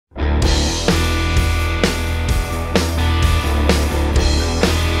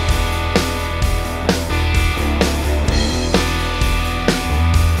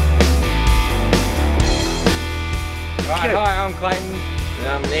Clayton.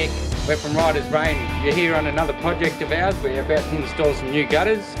 I'm Nick. We're from Riders Rain. You're here on another project of ours. We're about to install some new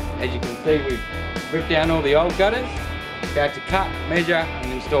gutters. As you can see, we've ripped down all the old gutters. About to cut, measure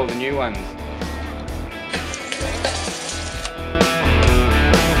and install the new ones.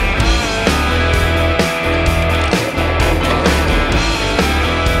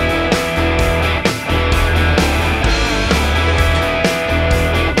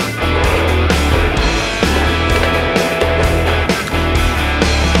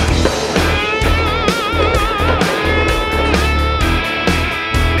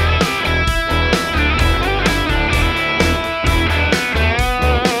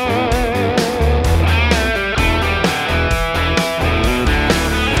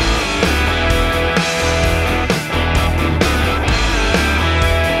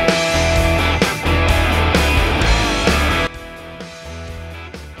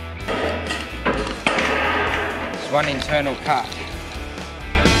 One internal cut.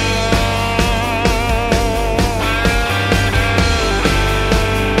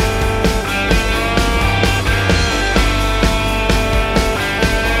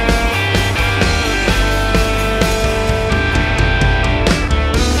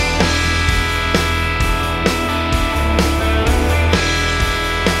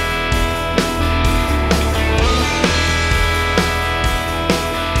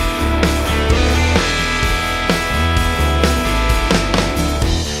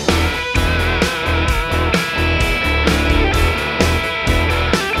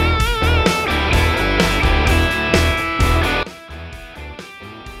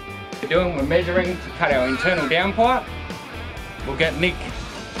 We're measuring to cut our internal downpipe. We'll get Nick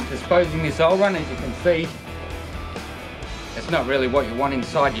disposing this old one. As you can see, it's not really what you want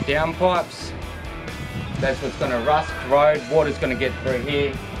inside your downpipes. That's what's going to rust, corrode, water's going to get through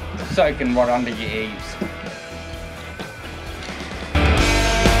here, soak and rot under your eaves.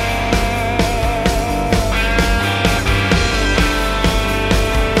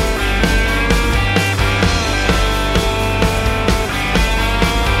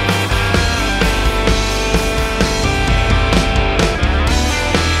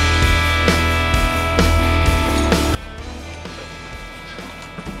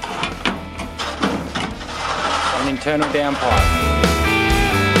 Internal downpipe.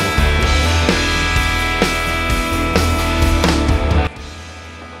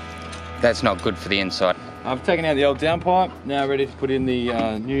 That's not good for the inside. I've taken out the old downpipe, now ready to put in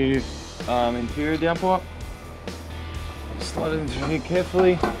the new interior downpipe. Slide it into here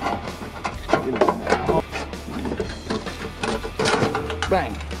carefully.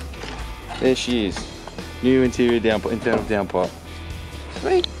 Bang! There she is. New interior downpipe, internal downpipe.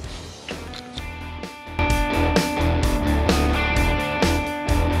 Sweet!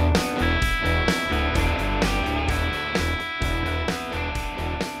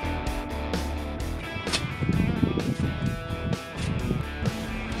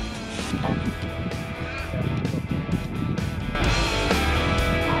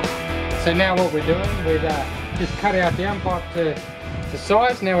 So now what we're doing, we've just cut our downpipe to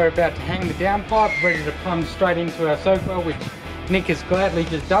size. Now we're about to hang the downpipe, ready to plumb straight into our soak well, which Nick has gladly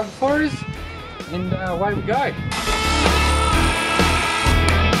just dug for us. And away we go.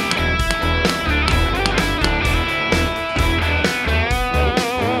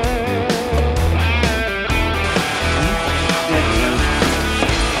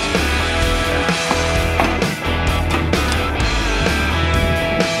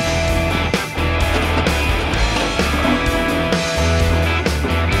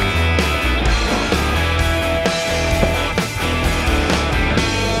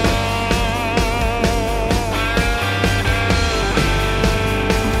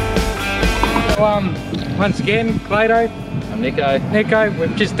 Once again, Clado. I'm Nico.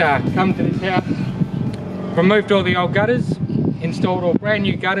 We've just come to this house, removed all the old gutters, installed all brand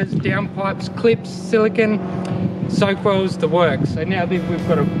new gutters, downpipes, clips, silicone, soak wells, the works. So now we've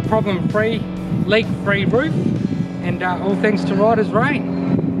got a problem-free, leak-free roof, and all thanks to Riders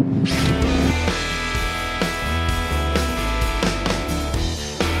Rain.